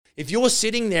If you're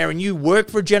sitting there and you work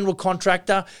for a general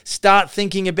contractor, start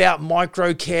thinking about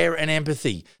micro care and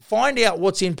empathy. Find out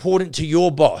what's important to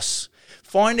your boss.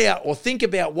 Find out or think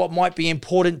about what might be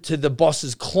important to the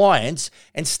boss's clients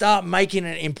and start making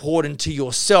it important to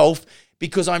yourself,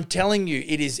 because I'm telling you,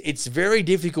 it's very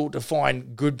difficult to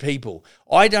find good people.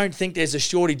 I don't think there's a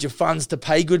shortage of funds to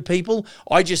pay good people.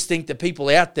 I just think that people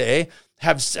out there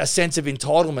have a sense of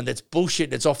entitlement that's bullshit,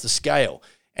 that's off the scale,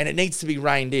 and it needs to be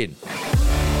reined in.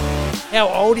 How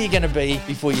old are you going to be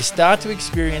before you start to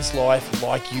experience life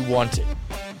like you want it?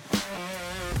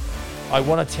 I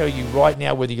want to tell you right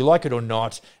now, whether you like it or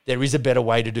not, there is a better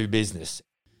way to do business.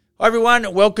 Hi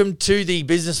everyone, welcome to the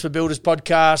Business for Builders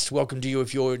podcast. Welcome to you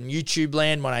if you're in YouTube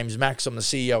land. My name's Max. I'm the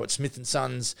CEO at Smith &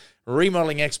 Sons,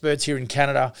 remodeling experts here in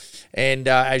Canada. And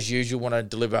as usual, want to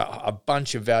deliver a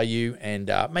bunch of value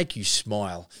and make you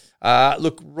smile.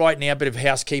 Look, right now, a bit of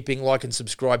housekeeping, like and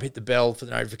subscribe, hit the bell for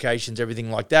the notifications, everything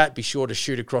like that. Be sure to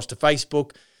shoot across to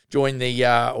Facebook, join the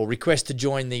or request to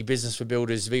join the Business for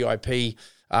Builders VIP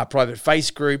private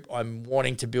face group. I'm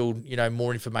wanting to build,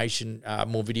 more information,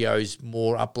 more videos,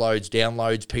 more uploads,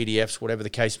 downloads, PDFs, whatever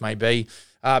the case may be.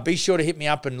 Be sure to hit me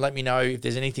up and let me know if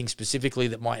there's anything specifically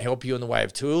that might help you in the way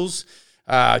of tools,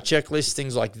 checklists,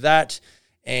 things like that.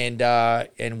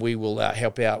 And we will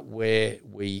help out where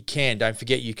we can. Don't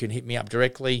forget, you can hit me up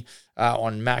directly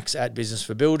on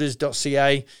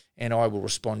max@businessforbuilders.ca, and I will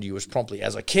respond to you as promptly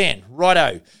as I can.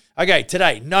 Righto. Okay,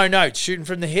 today, no notes, shooting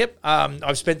from the hip.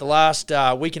 I've spent the last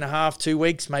week and a half, 2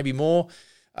 weeks, maybe more,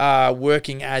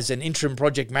 working as an interim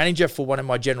project manager for one of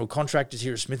my general contractors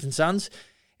here at Smith & Sons.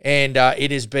 And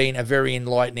it has been a very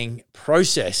enlightening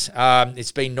process.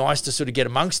 It's been nice to sort of get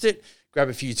amongst it, grab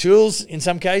a few tools in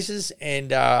some cases,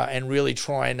 and really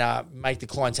try and make the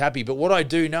clients happy. But what I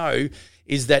do know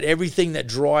is that everything that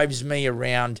drives me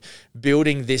around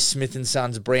building this Smith &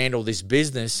 Sons brand or this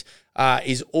business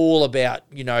is all about,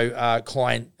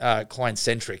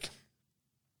 client-centric.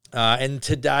 And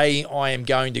today I am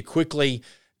going to quickly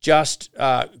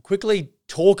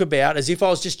talk about, as if I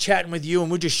was just chatting with you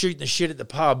and we're just shooting the shit at the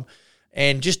pub,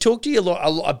 and just talk to you a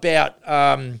lot about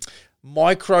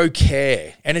micro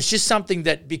care. And it's just something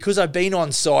that, because I've been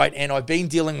on site and I've been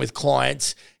dealing with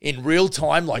clients in real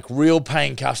time, like real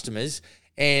paying customers,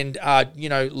 and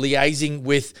liaising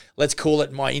with, let's call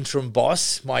it my interim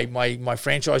boss, my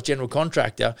franchise general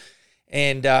contractor,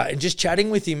 and just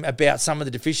chatting with him about some of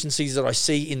the deficiencies that I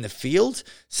see in the field,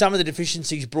 some of the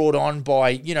deficiencies brought on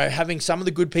by, having some of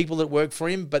the good people that work for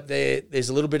him, but there's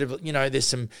a little bit of,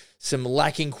 there's some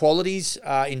lacking qualities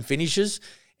in finishes.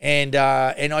 And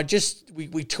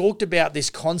we talked about this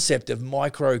concept of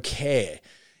micro care.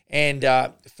 And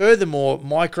furthermore,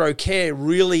 micro care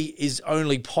really is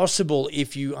only possible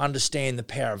if you understand the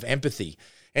power of empathy.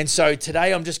 And so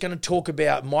today I'm just going to talk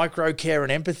about micro care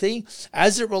and empathy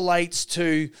as it relates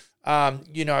to,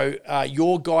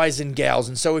 your guys and gals.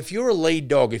 And so if you're a lead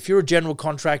dog, if you're a general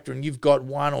contractor and you've got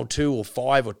 1 or 2 or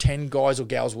 5 or 10 guys or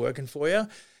gals working for you,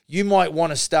 you might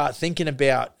want to start thinking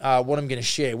about what I'm going to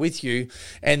share with you,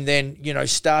 and then,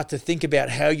 start to think about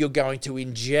how you're going to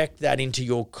inject that into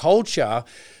your culture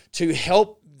to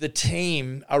help the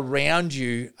team around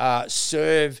you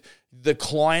serve the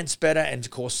clients better and,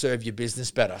 of course, serve your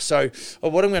business better. So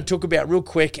what I'm going to talk about real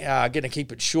quick, going to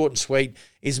keep it short and sweet,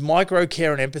 is micro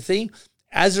care and empathy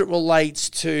as it relates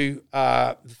to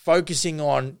focusing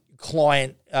on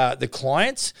the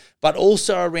clients, but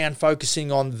also around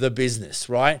focusing on the business,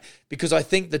 right? Because I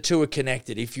think the two are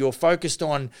connected. If you're focused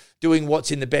on doing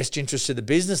what's in the best interest of the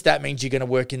business, that means you're going to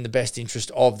work in the best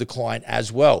interest of the client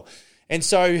as well. And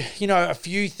so, a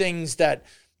few things that,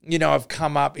 have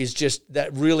come up is just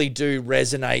that really do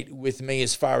resonate with me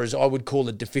as far as I would call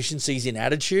it deficiencies in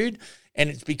attitude. And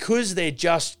it's because they're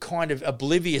just kind of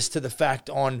oblivious to the fact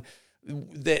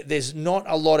there's not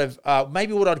a lot of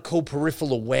maybe what I'd call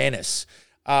peripheral awareness.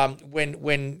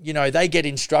 When they get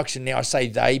instruction. Now I say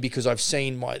they because I've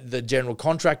seen the general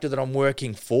contractor that I'm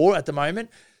working for at the moment,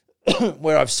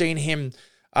 where I've seen him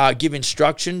give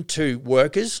instruction to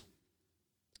workers,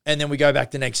 and then we go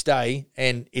back the next day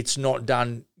and it's not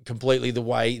done completely the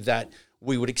way that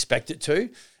we would expect it to.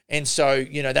 And so,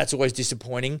 that's always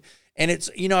disappointing. And it's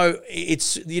a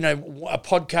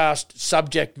podcast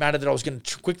subject matter that I was going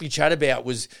to quickly chat about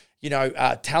was,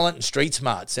 talent and street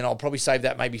smarts. And I'll probably save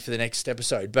that maybe for the next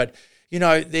episode. But,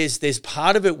 there's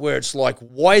part of it where it's like,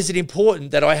 why is it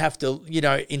important that I have to,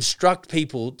 instruct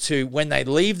people to, when they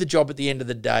leave the job at the end of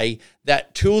the day,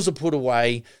 that tools are put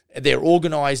away, they're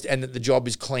organized, and that the job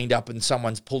is cleaned up and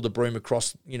someone's pulled a broom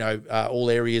across, all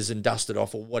areas and dusted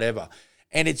off or whatever.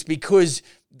 And it's because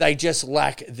they just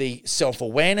lack the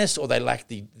self-awareness, or they lack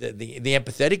the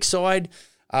empathetic side,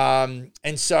 And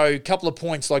so a couple of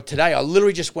points like today, I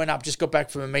literally just went up, just got back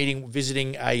from a meeting,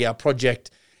 visiting a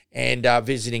project and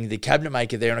visiting the cabinet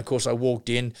maker there. And of course I walked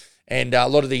in, and a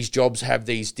lot of these jobs have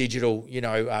these digital,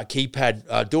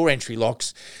 keypad door entry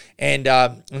locks. And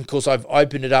of course I've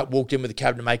opened it up, walked in with the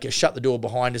cabinet maker, shut the door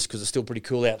behind us because it's still pretty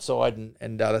cool outside,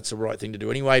 and that's the right thing to do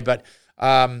anyway. But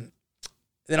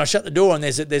then I shut the door, and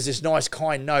there's this nice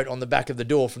kind note on the back of the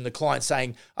door from the client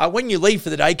saying, when you leave for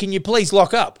the day, can you please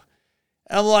lock up?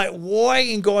 And I'm like, why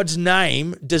in God's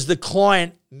name does the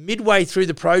client midway through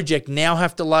the project now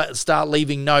have to start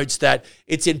leaving notes that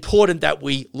it's important that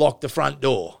we lock the front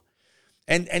door?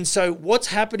 And so what's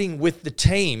happening with the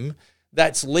team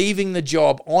that's leaving the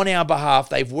job on our behalf?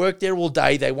 They've worked there all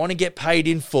day. They want to get paid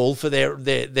in full for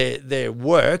their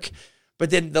work, but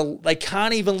then they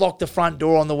can't even lock the front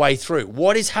door on the way through.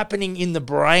 What is happening in the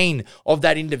brain of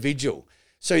that individual?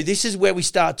 So this is where we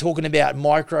start talking about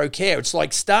micro care. It's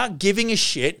like, start giving a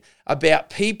shit about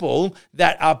people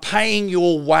that are paying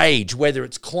your wage, whether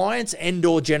it's clients and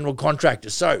or general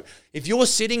contractors. So if you're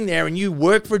sitting there and you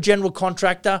work for a general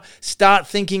contractor, start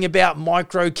thinking about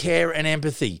micro care and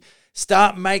empathy.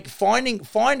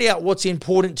 Find out what's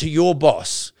important to your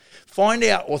boss. Find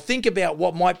out or think about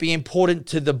what might be important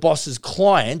to the boss's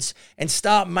clients, and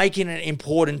start making it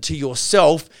important to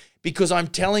yourself. Because I'm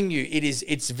telling you,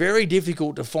 it's very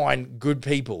difficult to find good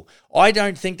people. I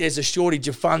don't think there's a shortage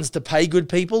of funds to pay good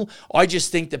people. I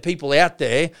just think that people out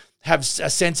there have a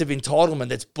sense of entitlement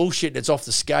that's bullshit, that's off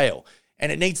the scale,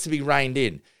 and it needs to be reined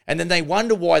in. And then they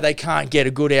wonder why they can't get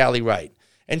a good hourly rate.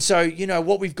 And so,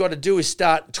 what we've got to do is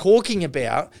start talking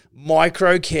about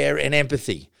micro care and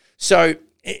empathy. So,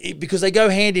 because they go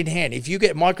hand in hand. If you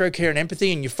get micro care and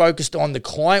empathy and you're focused on the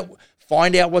client,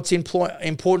 find out what's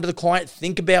important to the client,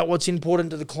 think about what's important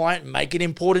to the client, make it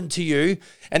important to you,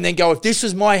 and then go, if this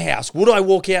was my house, would I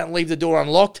walk out and leave the door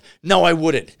unlocked? No, I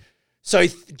wouldn't. So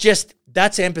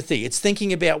that's empathy. It's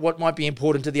thinking about what might be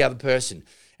important to the other person.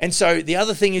 And so the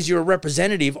other thing is, you're a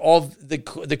representative of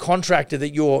the contractor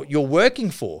that you're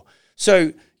working for.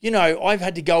 So, I've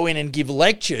had to go in and give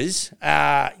lectures,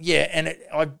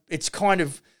 it's kind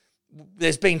of,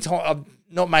 there's been time, I've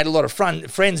not made a lot of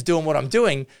friends doing what I'm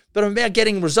doing, but I'm about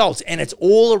getting results. And it's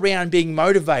all around being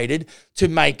motivated to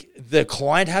make the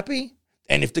client happy.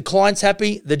 And if the client's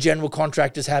happy, the general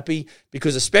contractor's happy,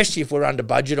 because especially if we're under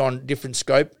budget on different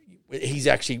scope, he's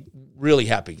actually really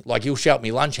happy. Like, he'll shout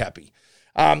me lunch happy.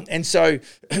 And so,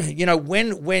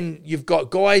 when you've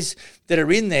got guys that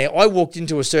are in there, I walked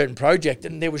into a certain project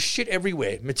and there was shit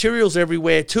everywhere, materials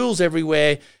everywhere, tools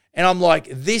everywhere. And I'm like,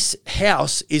 this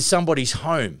house is somebody's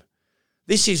home.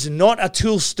 This is not a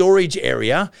tool storage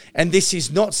area, and this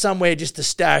is not somewhere just to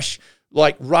stash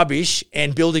like rubbish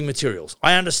and building materials.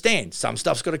 I understand some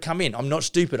stuff's got to come in. I'm not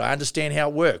stupid. I understand how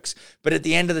it works. But at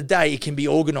the end of the day, it can be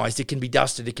organized, it can be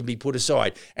dusted, it can be put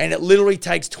aside. And it literally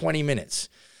takes 20 minutes.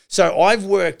 So I've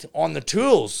worked on the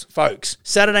tools, folks,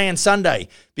 Saturday and Sunday,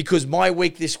 because my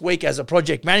week this week as a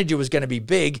project manager was going to be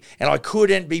big, and I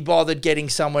couldn't be bothered getting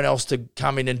someone else to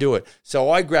come in and do it. So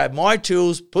I grabbed my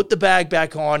tools, put the bag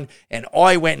back on, and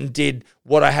I went and did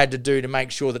what I had to do to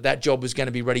make sure that job was going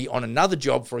to be ready on another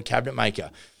job for a cabinet maker.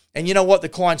 And you know what? The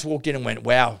clients walked in and went,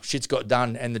 wow, shit's got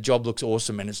done, and the job looks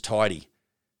awesome and it's tidy.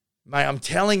 Mate, I'm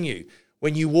telling you,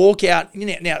 when you walk out,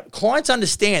 now clients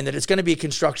understand that it's going to be a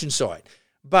construction site.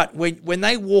 But when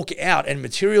they walk out and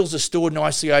materials are stored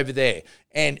nicely over there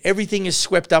and everything is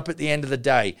swept up at the end of the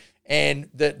day and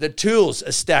the tools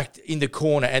are stacked in the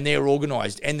corner and they're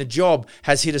organized and the job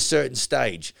has hit a certain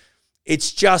stage,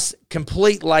 it's just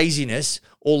complete laziness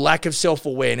or lack of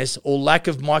self-awareness or lack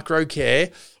of micro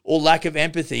care or lack of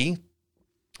empathy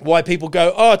why people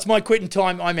go, oh, it's my quitting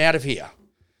time, I'm out of here.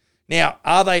 Now,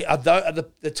 are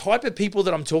the type of people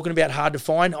that I'm talking about hard to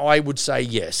find? I would say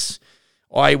yes.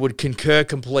 I would concur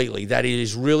completely that it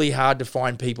is really hard to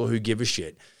find people who give a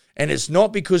shit. And it's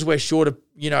not because we're short of,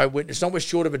 it's not we're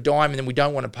short of a dime and then we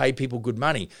don't want to pay people good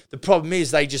money. The problem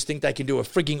is they just think they can do a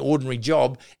freaking ordinary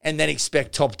job and then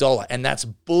expect top dollar. And that's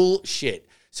bullshit.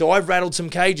 So I've rattled some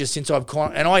cages since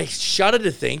and I shudder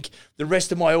to think the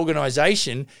rest of my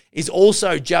organization is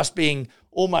also just being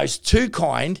almost too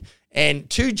kind and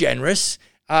too generous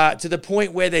to the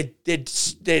point where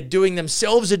they're doing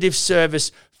themselves a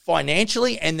disservice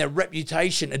financially and their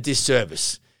reputation a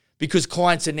disservice, because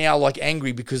clients are now like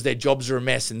angry because their jobs are a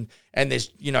mess and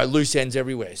there's loose ends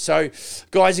everywhere. So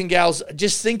guys and gals,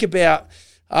 just think about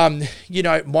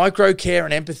micro care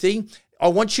and empathy. I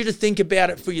want you to think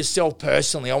about it for yourself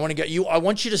personally. I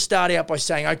want you to start out by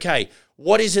saying, okay,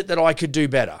 what is it that I could do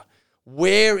better?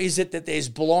 where is it that there's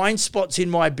blind spots in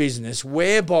my business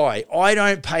whereby I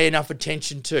don't pay enough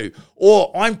attention to,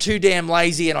 or I'm too damn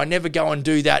lazy and I never go and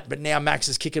do that, but now Max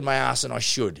is kicking my ass and I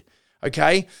should.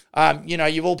 Okay,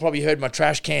 you've all probably heard my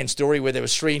trash can story where there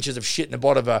was 3 inches of shit in the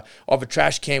bottom of a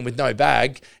trash can with no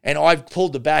bag, and I've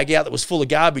pulled the bag out that was full of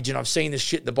garbage, and I've seen this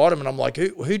shit in the bottom, and I'm like,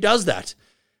 who does that?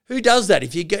 Who does that?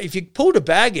 If you pulled a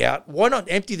bag out, why not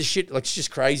empty the shit? Like, it's just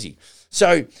crazy.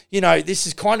 So, this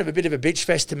is kind of a bit of a bitch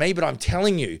fest to me, but I'm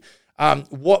telling you,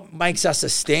 what makes us a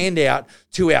standout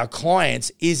to our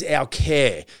clients is our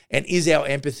care and is our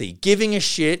empathy. Giving a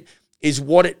shit is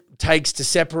what it takes to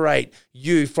separate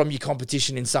you from your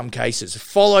competition in some cases.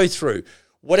 Follow through.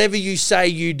 Whatever you say,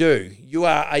 you do. You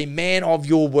are a man of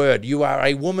your word. You are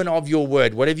a woman of your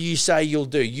word. Whatever you say, you'll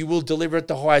do. You will deliver at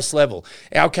the highest level.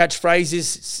 Our catchphrase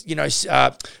is,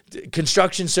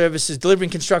 construction services, delivering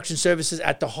construction services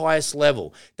at the highest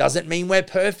level. Doesn't mean we're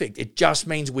perfect. It just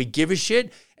means we give a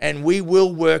shit, and we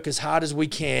will work as hard as we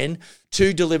can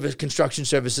to deliver construction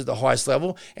services at the highest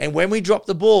level. And when we drop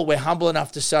the ball, we're humble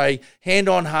enough to say, hand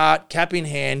on heart, cap in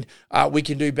hand, we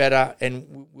can do better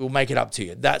and we'll make it up to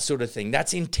you. That sort of thing.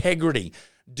 That's integrity.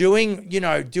 Doing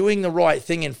the right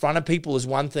thing in front of people is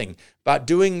one thing, but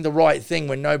doing the right thing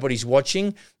when nobody's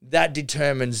watching, that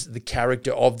determines the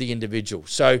character of the individual.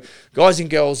 So guys and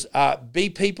girls, be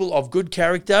people of good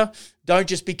character. Don't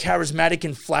just be charismatic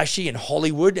and flashy and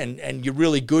Hollywood and you're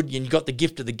really good and you got the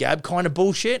gift of the gab kind of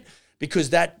bullshit,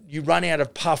 because that you run out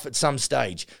of puff at some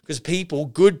stage, because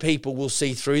good people will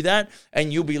see through that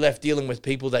and you'll be left dealing with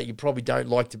people that you probably don't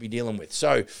like to be dealing with.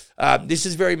 So this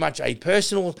is very much a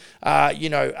personal,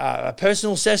 a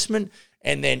personal assessment,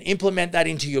 and then implement that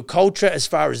into your culture as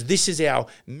far as this is our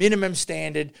minimum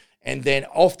standard. And then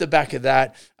off the back of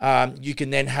that, you can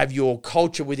then have your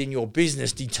culture within your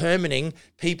business determining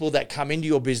people that come into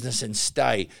your business and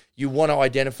stay. You want to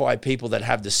identify people that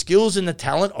have the skills and the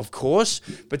talent, of course,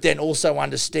 but then also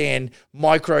understand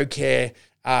micro care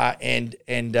and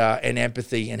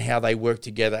empathy and how they work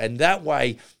together. And that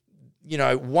way,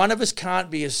 one of us can't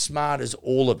be as smart as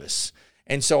all of us.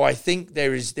 And so I think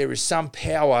there is some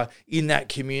power in that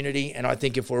community. And I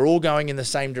think if we're all going in the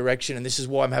same direction, and this is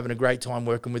why I'm having a great time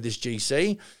working with this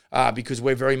GC, because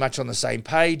we're very much on the same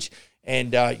page.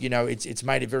 And, it's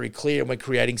made it very clear, and we're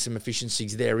creating some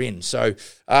efficiencies therein. So,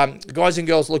 guys and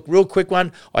girls, look, real quick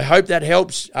one. I hope that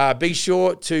helps. Be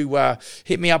sure to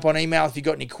hit me up on email if you've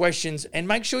got any questions, and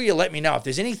make sure you let me know if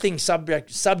there's anything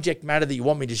subject matter that you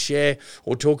want me to share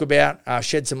or talk about,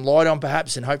 shed some light on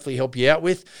perhaps, and hopefully help you out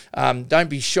with. Don't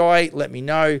be shy. Let me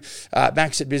know.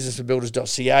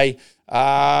 max@businessforbuilders.ca.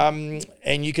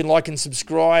 And you can like and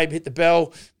subscribe, hit the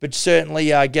bell, but certainly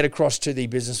get across to the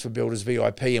Business for Builders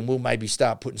VIP, and we'll maybe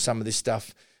start putting some of this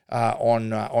stuff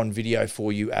on video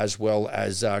for you, as well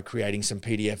as creating some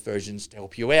PDF versions to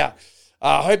help you out.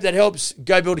 I hope that helps.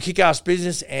 Go build a kick-ass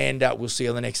business, and we'll see you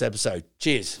on the next episode.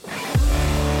 Cheers.